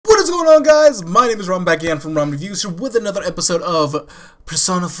What is going on, guys? My name is Ramen, back again from Ramen Reviews, here with another episode of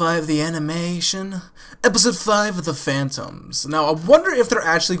Persona 5 the Animation, Episode 5 of the Phantoms. Now, I wonder if they're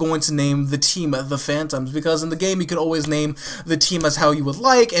actually going to name the team the Phantoms, because in the game you could always name the team as how you would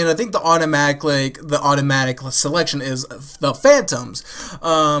like, and I think the automatic selection is the Phantoms.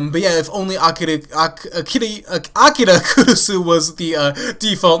 But yeah, if only Akira Kurusu was the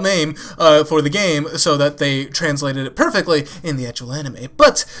default name for the game, so that they translated it perfectly in the actual anime.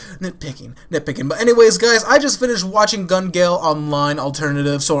 But nitpicking. But anyways, guys, I just finished watching Gun Gale Online,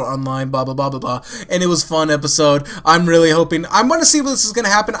 Alternative, Sword Online, blah blah blah blah blah, and it was a fun episode. I'm really hoping. I'm going to see what this is going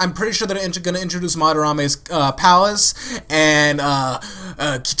to happen. I'm pretty sure that they're going to introduce Madarame's palace and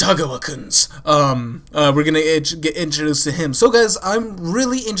Kitagawa-kun's. We're going to get introduced to him. So, guys, I'm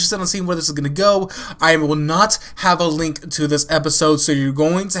really interested in seeing where this is going to go. I will not have a link to this episode, so you're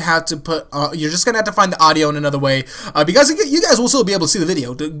going to have to put. You're just going to have to find the audio in another way, because you guys will still be able to see the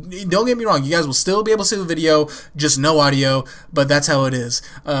video. Don't get me wrong, you guys will still be able to see the video, just no audio, but that's how it is.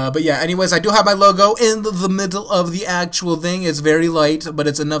 But yeah, anyways, I do have my logo in the middle of the actual thing. It's very light, but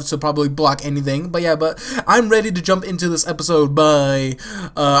it's enough to probably block anything. But yeah, but I'm ready to jump into this episode.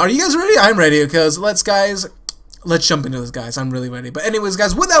 Are you guys ready? I'm ready, because let's jump into this, guys. I'm really ready. But anyways,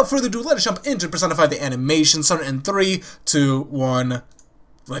 guys, without further ado, let us jump into Persona 5 the Animation. Starting in 3, 2, 1,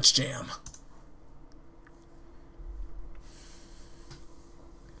 let's jam.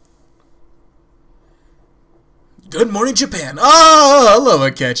 Good morning, Japan. Oh, hello,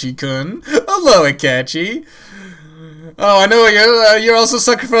 Akechi-kun. Hello, Akechi. Oh, I know you're also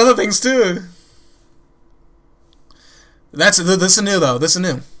sucker for other things too. This is new though. This is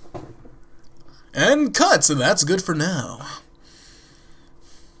new. And cut. So that's good for now.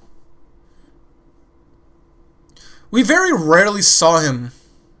 We very rarely saw him.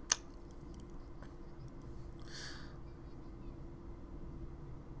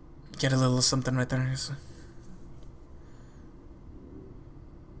 Get a little something right there.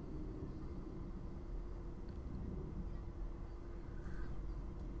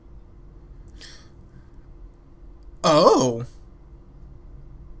 Oh.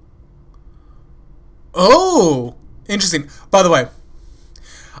 Oh. Interesting. By the way,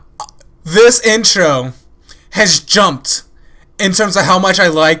 this intro has jumped in terms of how much I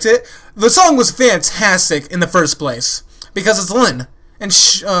liked it. The song was fantastic in the first place because it's Lin, and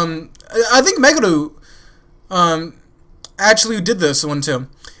I think Meguru actually did this one too.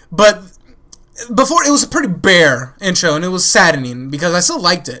 But before, it was a pretty bare intro, and it was saddening because I still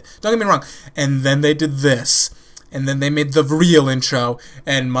liked it. Don't get me wrong. And then they did this. And then they made the real intro,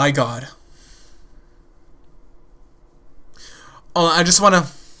 and my god. Oh, I just wanna...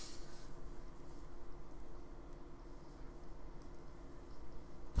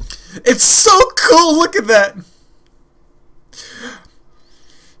 It's so cool, look at that!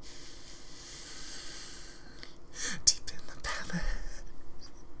 Deep in the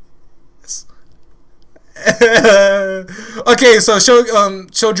palace. Okay, so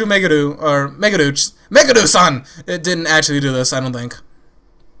Shouju Meguru, or Meguru-san, it didn't actually do this, I don't think.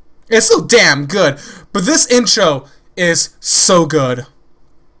 It's so damn good, but this intro is so good.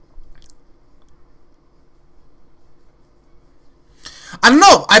 I don't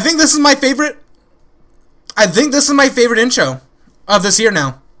know, I think this is my favorite intro of this year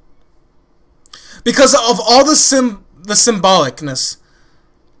now. Because of all the symbolicness.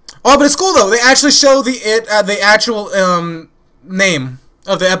 Oh, but it's cool though, they actually show the actual name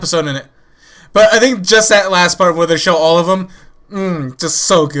of the episode in it. But I think just that last part where they show all of them, just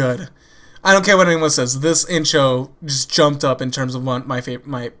so good. I don't care what anyone says. This intro just jumped up in terms of my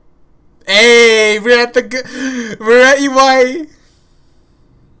favorite. Hey, we're at EY.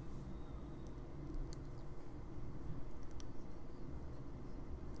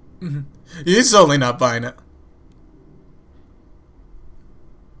 He's totally not buying it.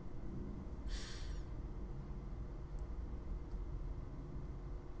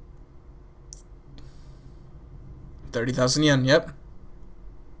 $30,000 yen, yep.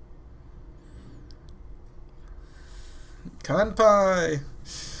 Kanpai.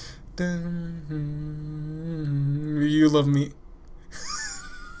 You love me.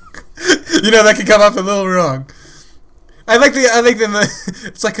 You know, that could come off a little wrong. I like the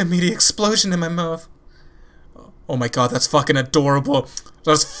it's like a media explosion in my mouth. Oh my god, that's fucking adorable.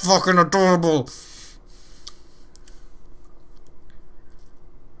 That's fucking adorable.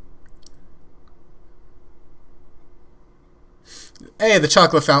 Hey, the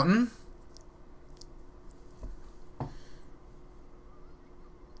chocolate fountain.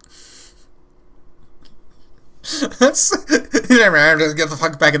 That's just get the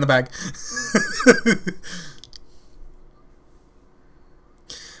fuck back in the bag.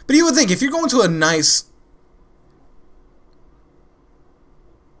 But you would think if you're going to a nice...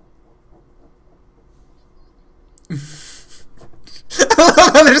 fucking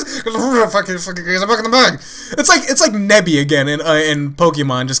get the fuck in the bag. It's like Nebby again in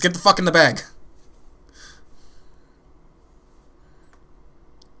Pokemon. Just get the fuck in the bag.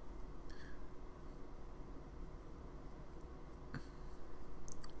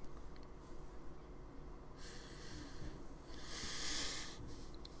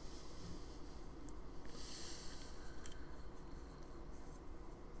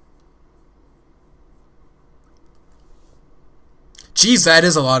 Jeez, that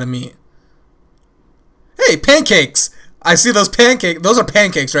is a lot of meat. Hey, pancakes! I see those pancakes. Those are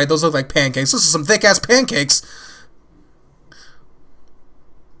pancakes, right? Those look like pancakes. Those are some thick-ass pancakes.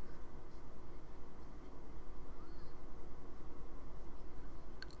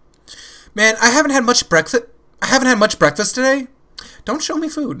 Man, I haven't had much breakfast. I haven't had much breakfast today. Don't show me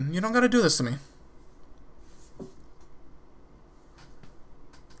food. You don't gotta do this to me.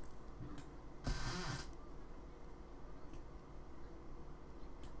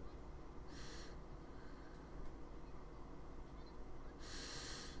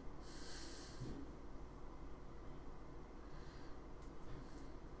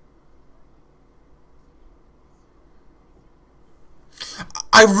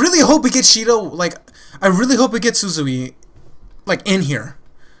 I really hope we get Shido, like, I really hope we get Suzui, like, in here.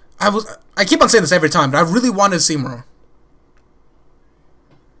 I keep on saying this every time, but I really wanted to see more.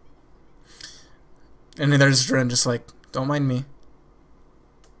 And then there's Dren just like, don't mind me.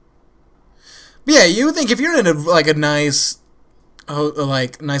 But yeah, you would think if you're in a nice,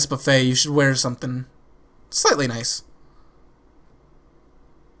 nice buffet, you should wear something slightly nice.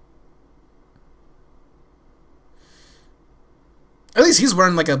 At least he's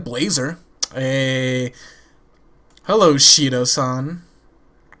wearing like a blazer. Hey, hello, Shido-san.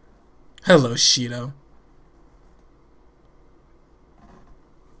 Hello, Shido.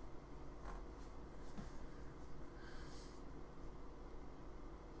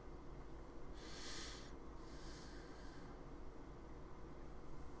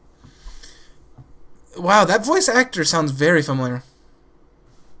 Wow, that voice actor sounds very familiar.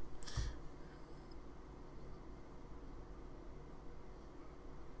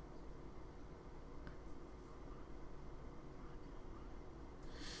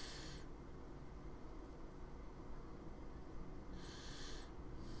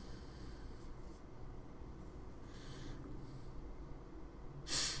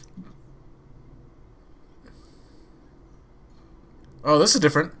 Oh, this is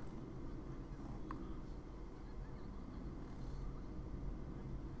different.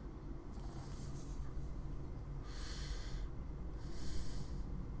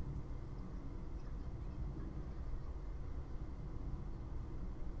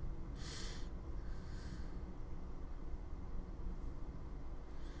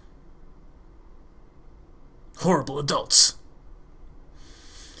 Horrible adults.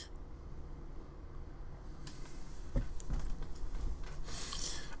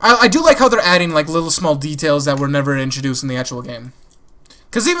 I do like how they're adding like little small details that were never introduced in the actual game.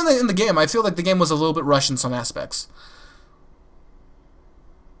 Because even in the game, I feel like the game was a little bit rushed in some aspects.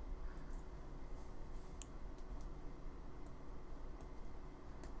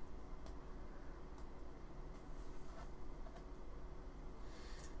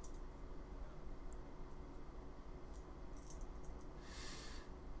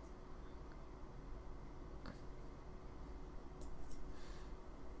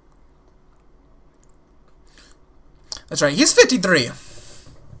 That's right, he's 53.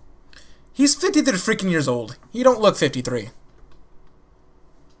 He's 53 freaking years old. He don't look 53.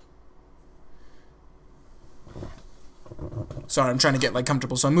 Sorry, I'm trying to get like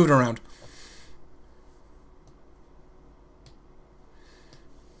comfortable, so I'm moving around.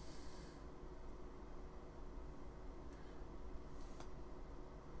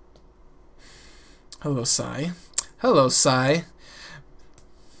 Hello, Sai. Hello, Sai.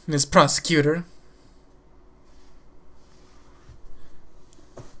 Miss Prosecutor.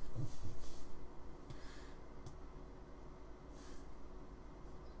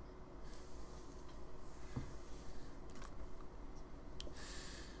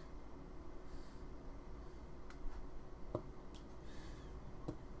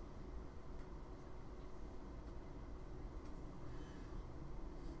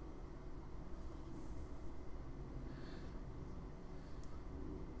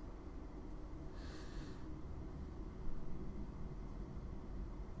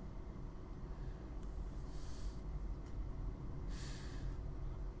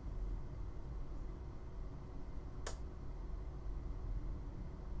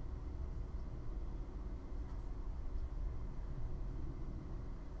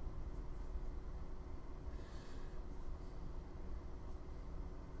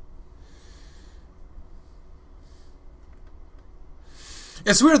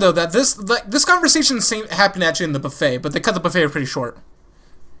 It's weird though that this conversation happened actually in the buffet, but they cut the buffet pretty short.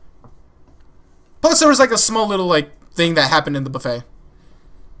 Plus, there was like a small little like thing that happened in the buffet.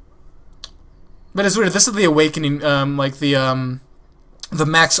 But it's weird. This is the awakening, like the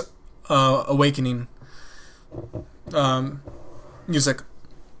Max awakening music.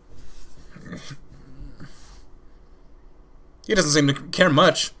 He doesn't seem to care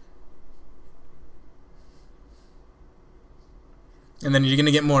much. And then you're gonna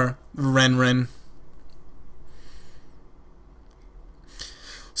get more Ren.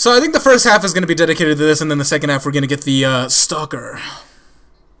 So I think the first half is gonna be dedicated to this, and then the second half we're gonna get the Stalker.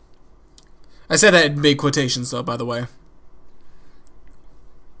 I say that in big quotations, though, by the way.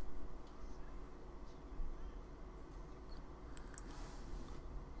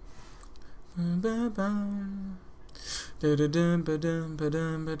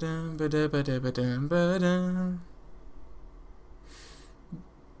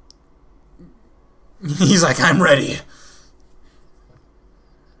 He's like, I'm ready.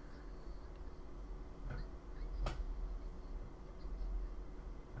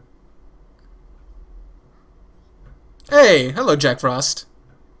 Hey, hello, Jack Frost.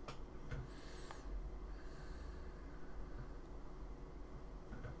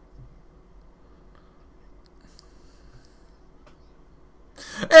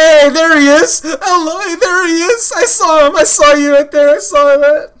 Hey, there he is. Hello, hey, there he is. I saw him. I saw you right there. I saw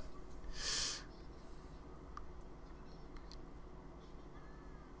that.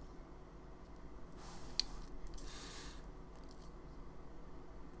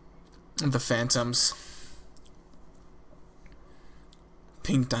 The Phantoms.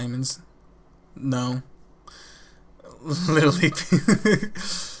 Pink diamonds. No. Literally.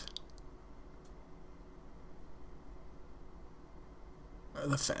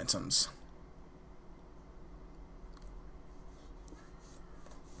 The Phantoms.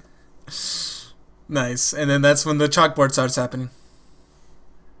 Nice. And then that's when the chalkboard starts happening.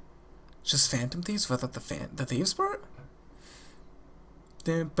 Just Phantom Thieves without the thieves part?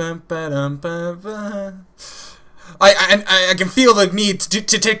 I can feel the need to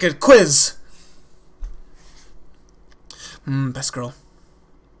take a quiz. Best girl.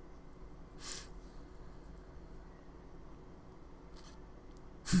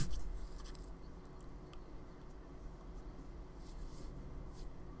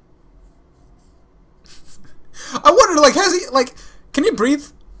 I wonder, like, has he, like, can he breathe?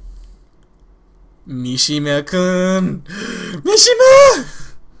 Mishima-kun!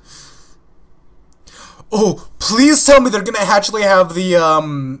 Mishima! Oh, please tell me they're gonna actually have the,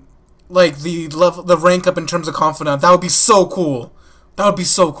 like, the rank up in terms of confidant. That would be so cool. That would be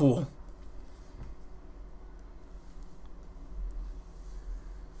so cool.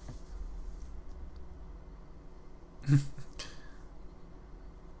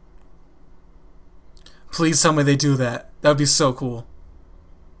 Please tell me they do that. That would be so cool.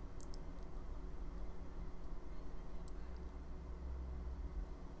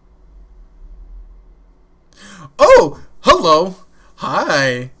 Oh, hello.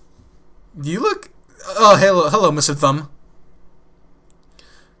 Hi. You look... Oh, hello, Mr. Thumb.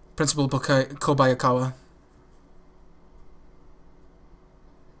 Principal Kobayakawa.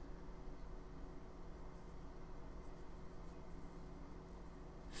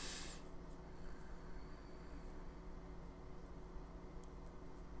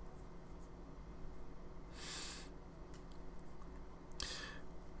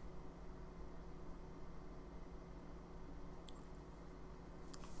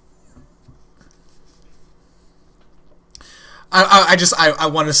 I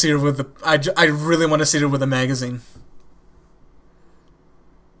want to see her with the I really want to see her with a magazine.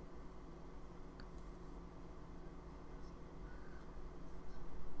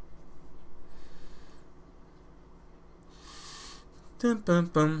 Dum bum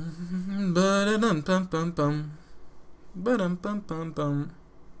bum, ba dum bum bum bum, ba dum bum bum bum.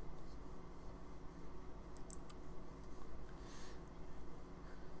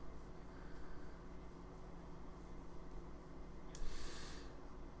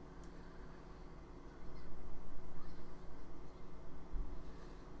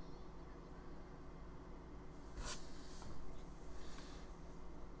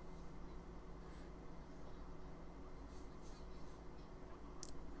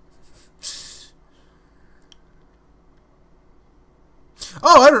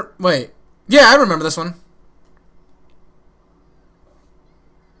 Oh, wait. Yeah, I remember this one.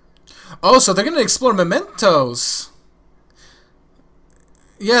 Oh, so they're gonna explore Mementos.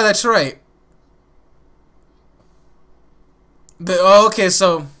 Yeah, that's right. Oh, okay,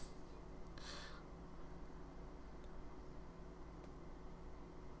 so...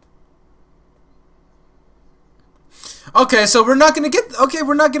 Okay, so we're not gonna get. Okay,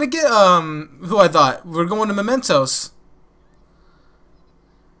 we're not gonna get who I thought. We're going to Mementos.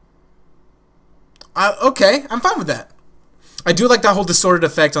 Okay, I'm fine with that. I do like that whole distorted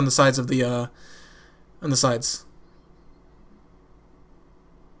effect on the sides of the on the sides.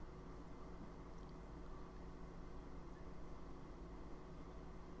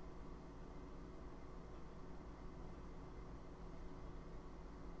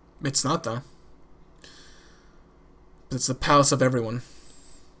 It's not though. It's the palace of everyone.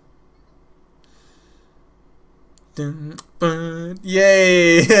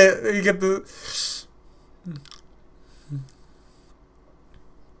 Yay! You get the.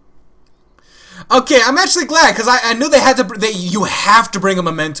 Okay, I'm actually glad because I knew they had to. You have to bring a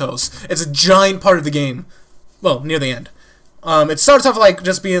Mementos. It's a giant part of the game. Well, near the end. It starts off like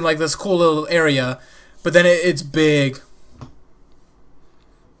just being like this cool little area, but then it's big.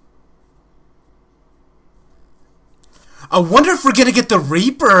 I wonder if we're gonna get the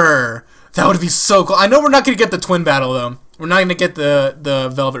Reaper. That would be so cool. I know we're not gonna get the twin battle though. We're not gonna get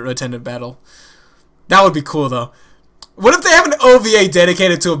the Velvet Attendant battle. That would be cool though. What if they have an OVA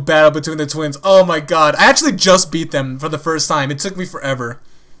dedicated to a battle between the twins? Oh my god. I actually just beat them for the first time. It took me forever.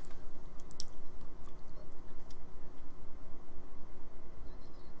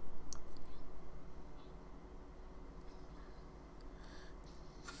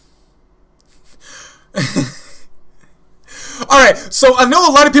 Alright, so I know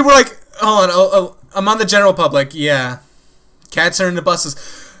a lot of people are like, hold on, I'm on the general public. Yeah. Cats are in the buses.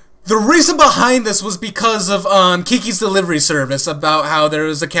 The reason behind this was because of Kiki's Delivery Service, about how there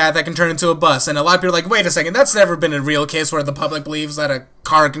is a cat that can turn into a bus. And a lot of people are like, wait a second, that's never been a real case where the public believes that a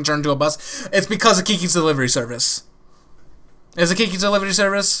car can turn into a bus. It's because of Kiki's Delivery Service. Is it Kiki's Delivery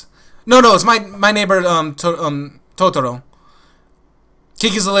Service? No, it's my neighbor, Totoro.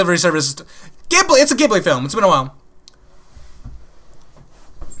 Kiki's Delivery Service. Ghibli, it's a Ghibli film. It's been a while.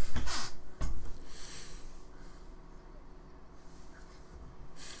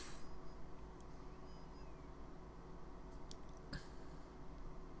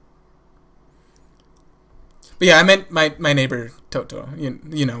 But yeah, I meant my neighbor Toto.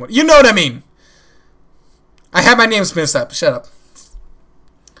 You know what I mean. I had my names messed up. Shut up.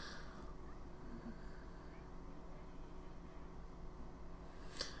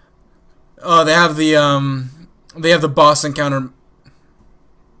 Oh, they have the boss encounter.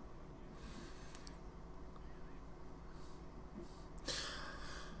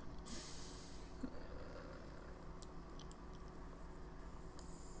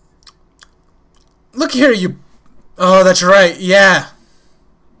 Look here, you. Oh, that's right. Yeah.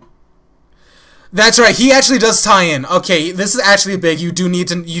 That's right. He actually does tie in. Okay, this is actually big. You do need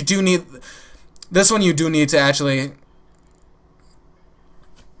this one. You do need to actually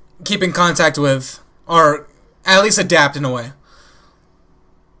keep in contact with, or at least adapt in a way.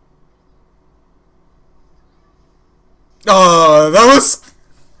 Oh, that was.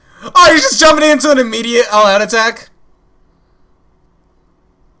 Oh, you're just jumping into an immediate all-out attack.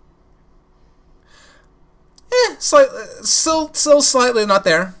 Still slightly not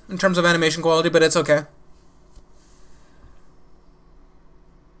there in terms of animation quality, but it's okay.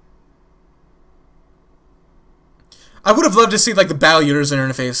 I would have loved to see like the battle user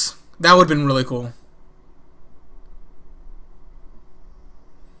interface. That would have been really cool.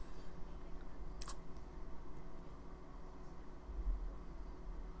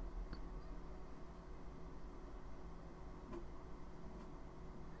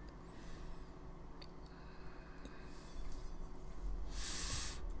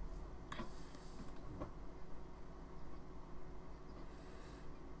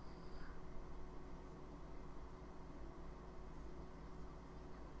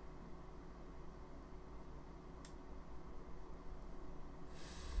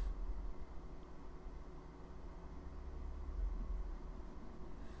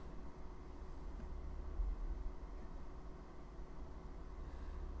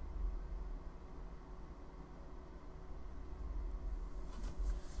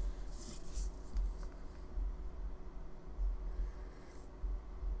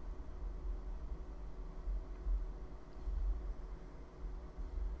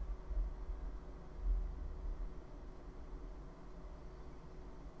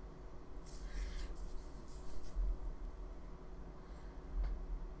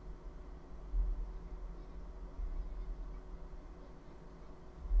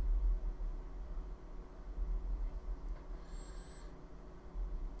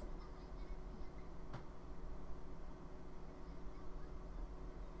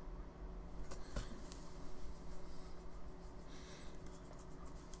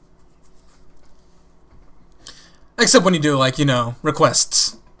 Except when you do, like, you know,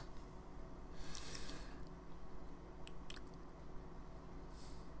 requests.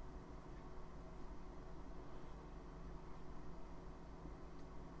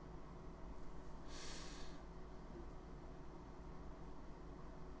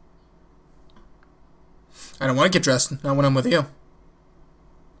 I don't want to get dressed, not when I'm with you.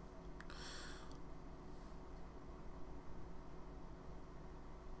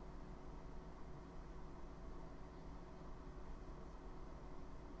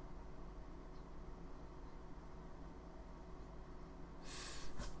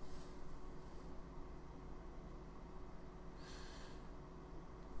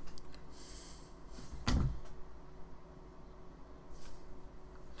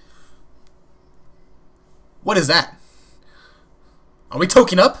 What is that? Are we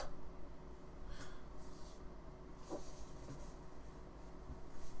toking up?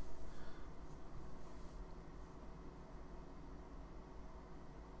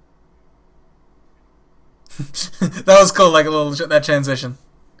 That was cool, like a little that transition.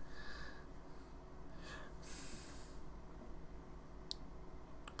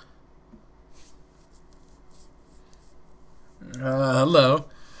 Hello.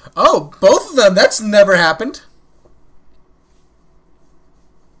 Oh, both of them. That's never happened.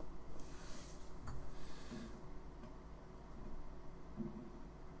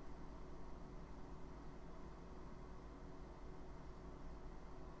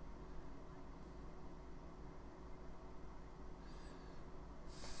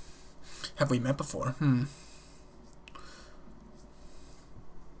 Have we met before?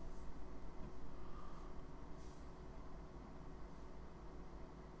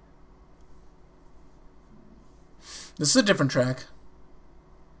 This is a different track.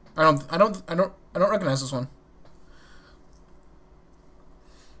 I don't recognize this one.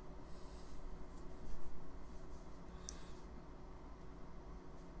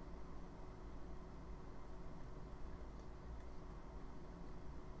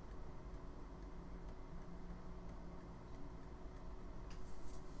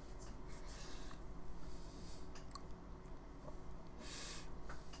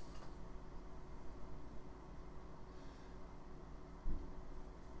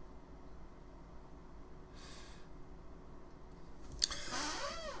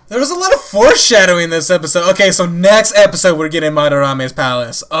 There was a lot of foreshadowing this episode. Okay, so next episode we're getting Madarame's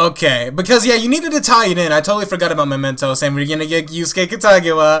palace. Okay, because yeah, you needed to tie it in. I totally forgot about Mementos, and we're gonna get Yusuke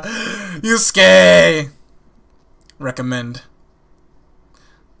Katagiwa. Yusuke! Recommend.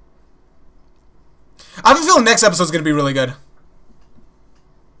 I have a feeling next episode's gonna be really good.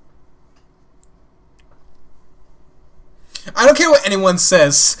 I don't care what anyone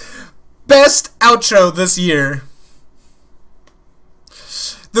says. Best outro this year.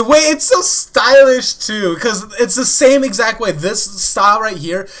 The way it's so stylish too, because it's the same exact way. This style right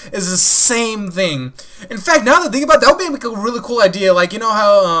here is the same thing. In fact, now that I think about it, that would be like a really cool idea. Like, you know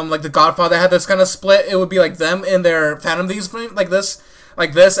how like The Godfather had this kind of split? It would be like them in their Phantom Thieves like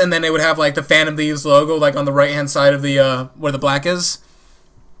this, and then they would have like the Phantom Thieves logo like on the right hand side of the where the black is.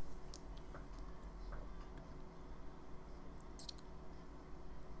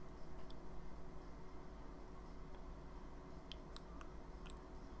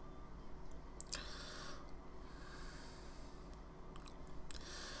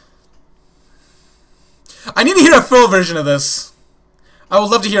 I need to hear a full version of this. I would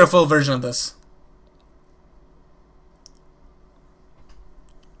love to hear a full version of this.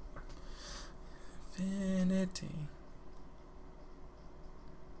 Infinity.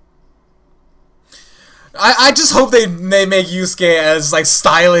 I just hope they make Yusuke as like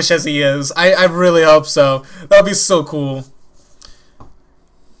stylish as he is. I really hope so. That would be so cool.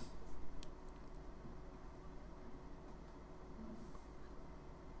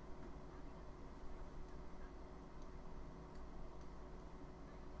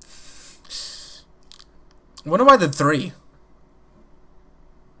 Wonder why the 3?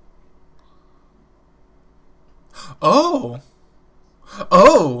 Oh!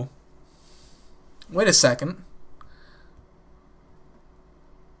 Oh! Wait a second.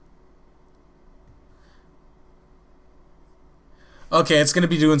 Okay, it's gonna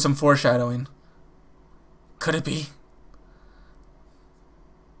be doing some foreshadowing. Could it be?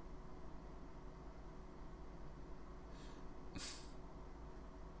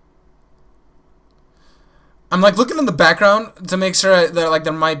 I'm like looking in the background to make sure that like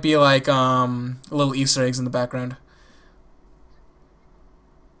there might be like little Easter eggs in the background.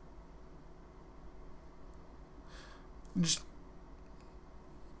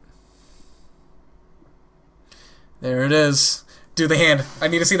 There it is. Do the hand. I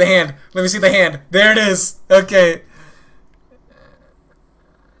need to see the hand. Let me see the hand. There it is. Okay.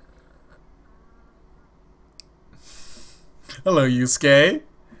 Hello, Yusuke.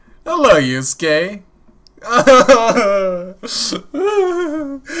 Hello, Yusuke.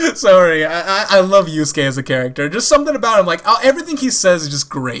 Sorry, I love Yusuke as a character. Just something about him, like everything he says is just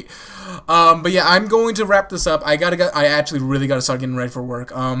great. But yeah, I'm going to wrap this up. I actually really gotta start getting ready for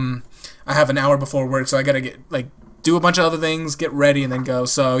work. I have an hour before work, so I gotta get do a bunch of other things, get ready, and then go.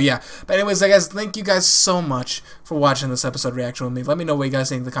 So yeah. But anyways, guys, thank you guys so much for watching this episode reaction with me. Let me know what you guys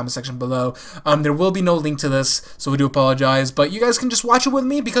think in the comment section below. There will be no link to this, so we do apologize. But you guys can just watch it with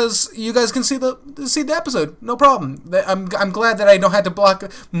me because you guys can see the episode. No problem. I'm glad that I don't have to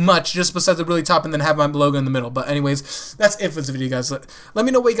block much just besides the really top and then have my logo in the middle. But anyways, that's it for this video, guys. Let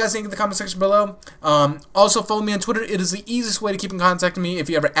me know what you guys think in the comment section below. Also follow me on Twitter. It is the easiest way to keep in contact with me. If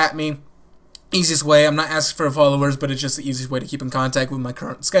you ever at me. Easiest way. I'm not asking for followers, but it's just the easiest way to keep in contact with my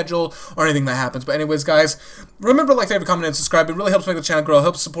current schedule or anything that happens. But anyways, guys, remember to like, favorite, comment, and subscribe. It really helps make the channel grow,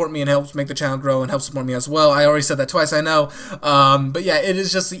 helps support me, and helps make the channel grow, and helps support me as well. I already said that twice, I know. But yeah, it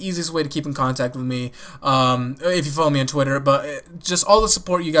is just the easiest way to keep in contact with me if you follow me on Twitter. But just all the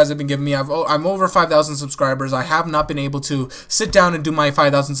support you guys have been giving me. I'm over 5,000 subscribers. I have not been able to sit down and do my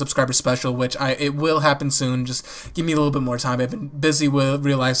 5,000 subscriber special, which it will happen soon. Just give me a little bit more time. I've been busy with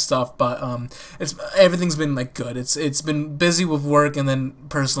real life stuff, but everything's been good. It's been busy with work and then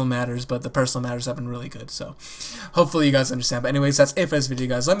personal matters, but the personal matters have been really good. So hopefully you guys understand. But anyways, that's it for this video,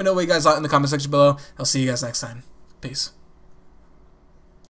 guys. Let me know what you guys thought in the comment section below. I'll see you guys next time. Peace.